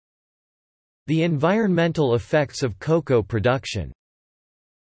The environmental effects of cocoa production.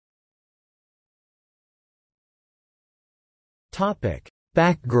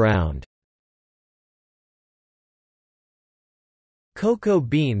 Background. Cocoa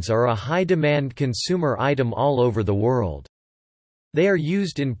beans are a high-demand consumer item all over the world. They are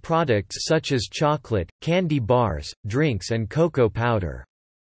used in products such as chocolate, candy bars, drinks and cocoa powder.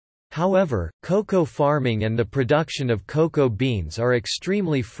 However, cocoa farming and the production of cocoa beans are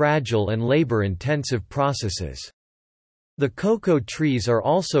extremely fragile and labor-intensive processes. The cocoa trees are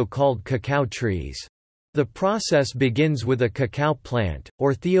also called cacao trees. The process begins with a cacao plant,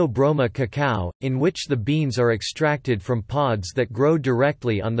 or Theobroma cacao, in which the beans are extracted from pods that grow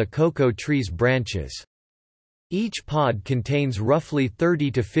directly on the cocoa tree's branches. Each pod contains roughly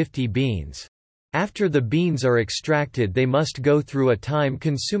 30 to 50 beans. After the beans are extracted, they must go through a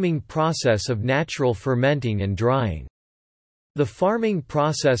time-consuming process of natural fermenting and drying. The farming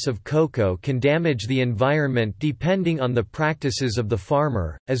process of cocoa can damage the environment depending on the practices of the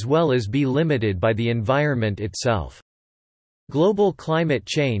farmer, as well as be limited by the environment itself. Global climate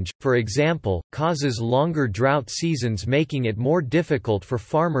change, for example, causes longer drought seasons, making it more difficult for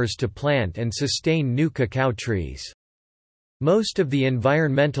farmers to plant and sustain new cacao trees. Most of the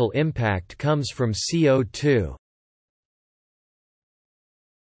environmental impact comes from CO2.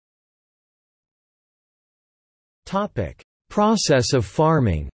 Topic: Process of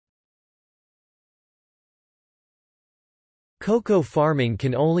farming. Cocoa farming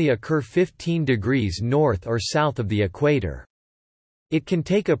can only occur 15 degrees north or south of the equator. It can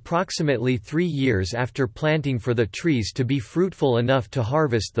take approximately 3 years after planting for the trees to be fruitful enough to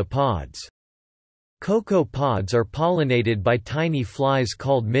harvest the pods. Cocoa pods are pollinated by tiny flies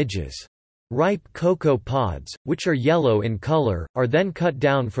called midges. Ripe cocoa pods, which are yellow in color, are then cut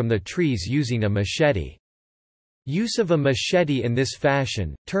down from the trees using a machete. Use of a machete in this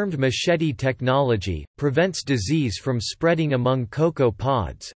fashion, termed machete technology, prevents disease from spreading among cocoa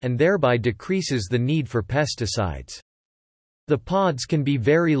pods, and thereby decreases the need for pesticides. The pods can be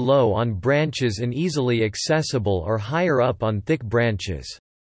very low on branches and easily accessible or higher up on thick branches.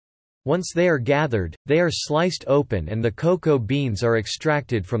 Once they are gathered, they are sliced open and the cocoa beans are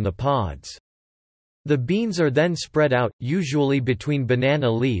extracted from the pods. The beans are then spread out, usually between banana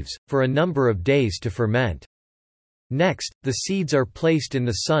leaves, for a number of days to ferment. Next, the seeds are placed in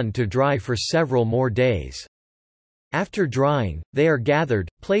the sun to dry for several more days. After drying, they are gathered,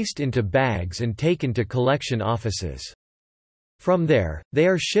 placed into bags and taken to collection offices. From there, they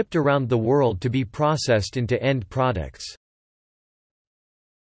are shipped around the world to be processed into end products.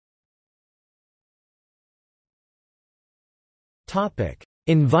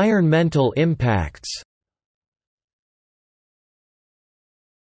 Environmental impacts.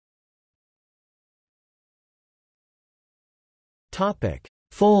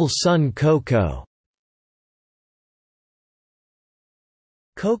 Full sun cocoa.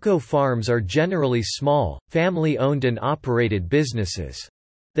 Cocoa farms are generally small, family-owned and operated businesses.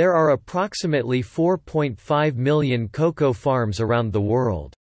 There are approximately 4.5 million cocoa farms around the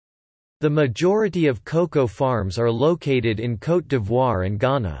world. The majority of cocoa farms are located in Côte d'Ivoire and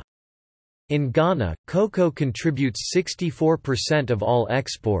Ghana. In Ghana, cocoa contributes 64% of all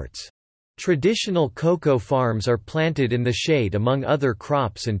exports. Traditional cocoa farms are planted in the shade among other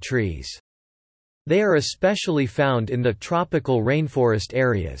crops and trees. They are especially found in the tropical rainforest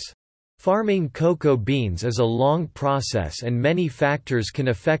areas. Farming cocoa beans is a long process and many factors can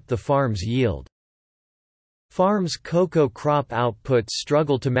affect the farm's yield. Farms' cocoa crop outputs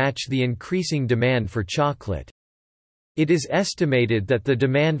struggle to match the increasing demand for chocolate. It is estimated that the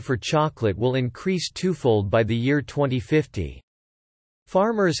demand for chocolate will increase twofold by the year 2050.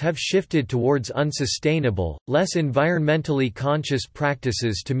 Farmers have shifted towards unsustainable, less environmentally conscious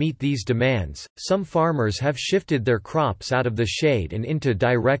practices to meet these demands. Some farmers have shifted their crops out of the shade and into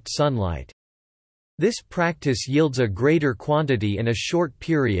direct sunlight. This practice yields a greater quantity in a short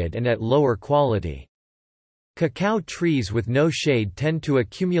period and at lower quality. Cacao trees with no shade tend to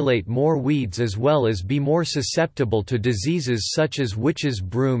accumulate more weeds as well as be more susceptible to diseases such as witch's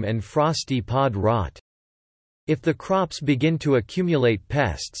broom and frosty pod rot. If the crops begin to accumulate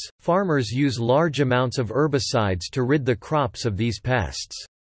pests, farmers use large amounts of herbicides to rid the crops of these pests.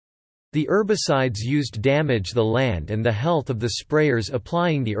 The herbicides used damage the land and the health of the sprayers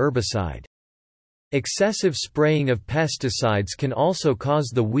applying the herbicide. Excessive spraying of pesticides can also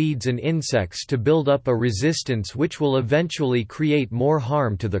cause the weeds and insects to build up a resistance which will eventually create more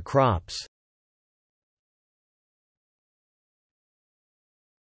harm to the crops.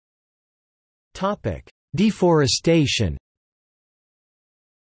 Deforestation.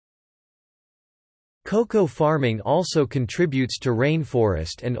 Cocoa farming also contributes to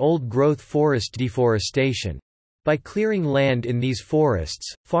rainforest and old-growth forest deforestation. By clearing land in these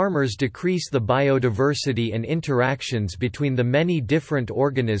forests, farmers decrease the biodiversity and interactions between the many different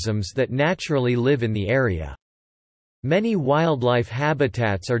organisms that naturally live in the area. Many wildlife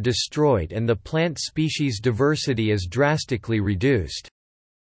habitats are destroyed and the plant species diversity is drastically reduced.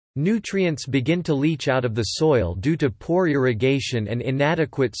 Nutrients begin to leach out of the soil due to poor irrigation and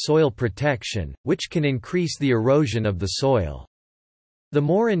inadequate soil protection, which can increase the erosion of the soil. The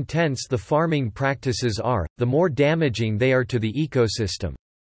more intense the farming practices are, the more damaging they are to the ecosystem.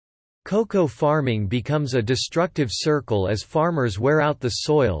 Cocoa farming becomes a destructive circle as farmers wear out the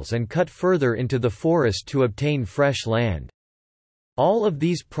soils and cut further into the forest to obtain fresh land. All of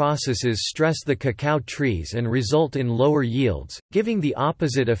these processes stress the cacao trees and result in lower yields, giving the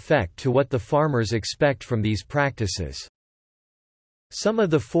opposite effect to what the farmers expect from these practices. Some of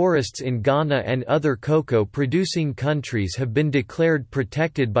the forests in Ghana and other cocoa-producing countries have been declared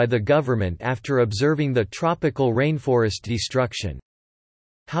protected by the government after observing the tropical rainforest destruction.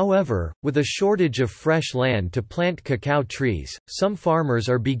 However, with a shortage of fresh land to plant cacao trees, some farmers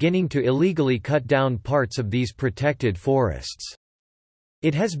are beginning to illegally cut down parts of these protected forests.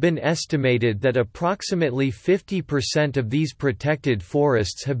 It has been estimated that approximately 50% of these protected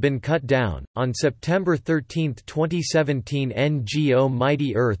forests have been cut down. On September 13, 2017, NGO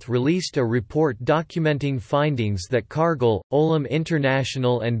Mighty Earth released a report documenting findings that Cargill, Olam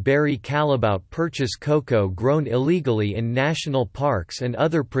International, and Barry Callebaut purchase cocoa grown illegally in national parks and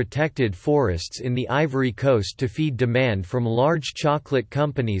other protected forests in the Ivory Coast to feed demand from large chocolate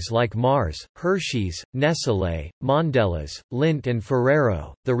companies like Mars, Hershey's, Nestlé, Mondelez, Lindt, and Ferrero.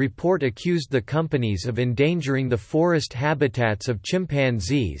 The report accused the companies of endangering the forest habitats of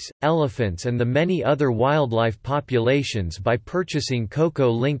chimpanzees, elephants, and the many other wildlife populations by purchasing cocoa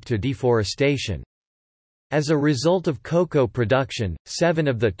linked to deforestation. As a result of cocoa production, 7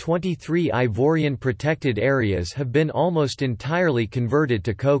 of the 23 Ivorian protected areas have been almost entirely converted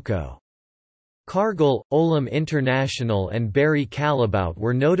to cocoa. Cargill, Olam International, and Barry Callebaut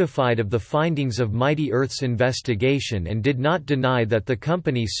were notified of the findings of Mighty Earth's investigation and did not deny that the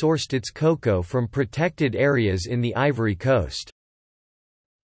company sourced its cocoa from protected areas in the Ivory Coast.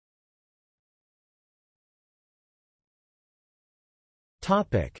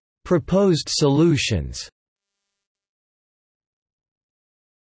 Proposed solutions.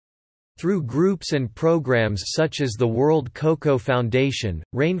 Through groups and programs such as the World Cocoa Foundation,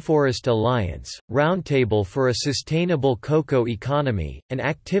 Rainforest Alliance, Roundtable for a Sustainable Cocoa Economy, and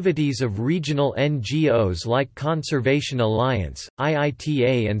activities of regional NGOs like Conservation Alliance,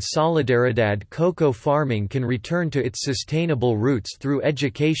 IITA, and Solidaridad, cocoa farming can return to its sustainable roots through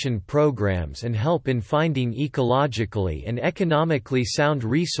education programs and help in finding ecologically and economically sound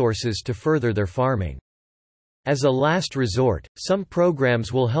resources to further their farming. As a last resort, some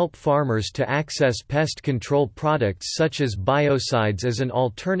programs will help farmers to access pest control products such as biocides as an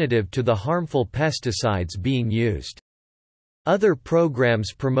alternative to the harmful pesticides being used. Other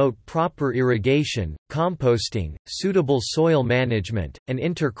programs promote proper irrigation, composting, suitable soil management, and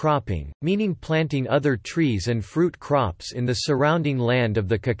intercropping, meaning planting other trees and fruit crops in the surrounding land of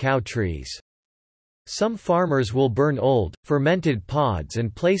the cacao trees. Some farmers will burn old, fermented pods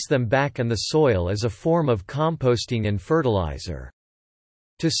and place them back in the soil as a form of composting and fertilizer.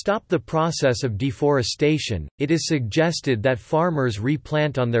 To stop the process of deforestation, it is suggested that farmers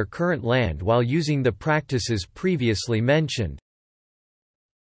replant on their current land while using the practices previously mentioned.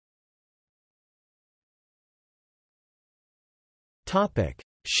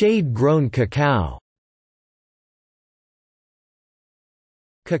 Shade-grown cacao.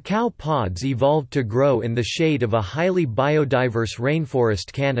 Cacao pods evolved to grow in the shade of a highly biodiverse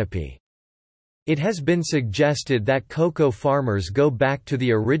rainforest canopy. It has been suggested that cocoa farmers go back to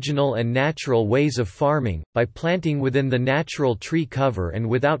the original and natural ways of farming, by planting within the natural tree cover and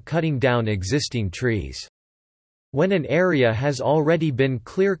without cutting down existing trees. When an area has already been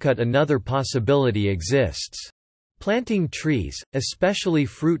clear-cut, another possibility exists. Planting trees, especially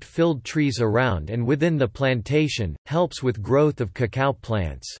fruit-filled trees around and within the plantation, helps with growth of cacao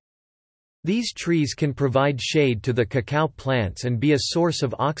plants. These trees can provide shade to the cacao plants and be a source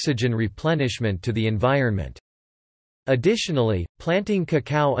of oxygen replenishment to the environment. Additionally, planting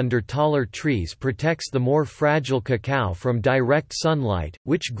cacao under taller trees protects the more fragile cacao from direct sunlight,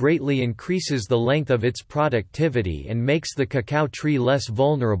 which greatly increases the length of its productivity and makes the cacao tree less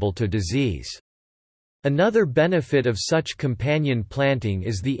vulnerable to disease. Another benefit of such companion planting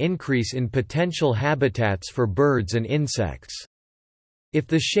is the increase in potential habitats for birds and insects. If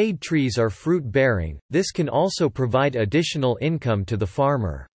the shade trees are fruit-bearing, this can also provide additional income to the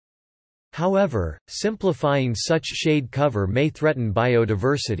farmer. However, simplifying such shade cover may threaten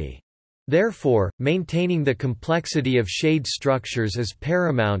biodiversity. Therefore, maintaining the complexity of shade structures is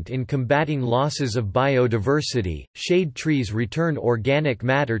paramount in combating losses of biodiversity. Shade trees return organic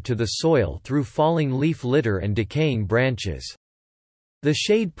matter to the soil through falling leaf litter and decaying branches. The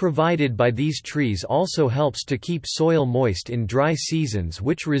shade provided by these trees also helps to keep soil moist in dry seasons,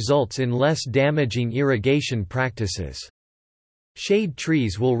 which results in less damaging irrigation practices. Shade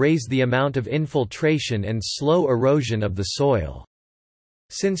trees will raise the amount of infiltration and slow erosion of the soil.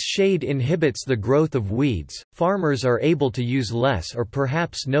 Since shade inhibits the growth of weeds, farmers are able to use less or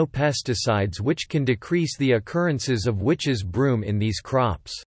perhaps no pesticides, which can decrease the occurrences of witch's broom in these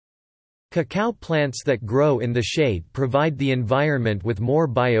crops. Cacao plants that grow in the shade provide the environment with more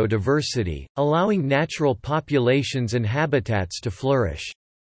biodiversity, allowing natural populations and habitats to flourish.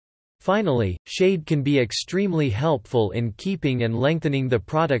 Finally, shade can be extremely helpful in keeping and lengthening the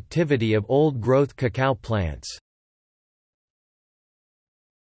productivity of old-growth cacao plants.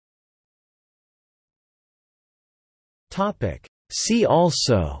 See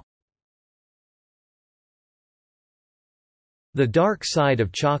also: The dark side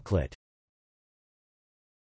of chocolate.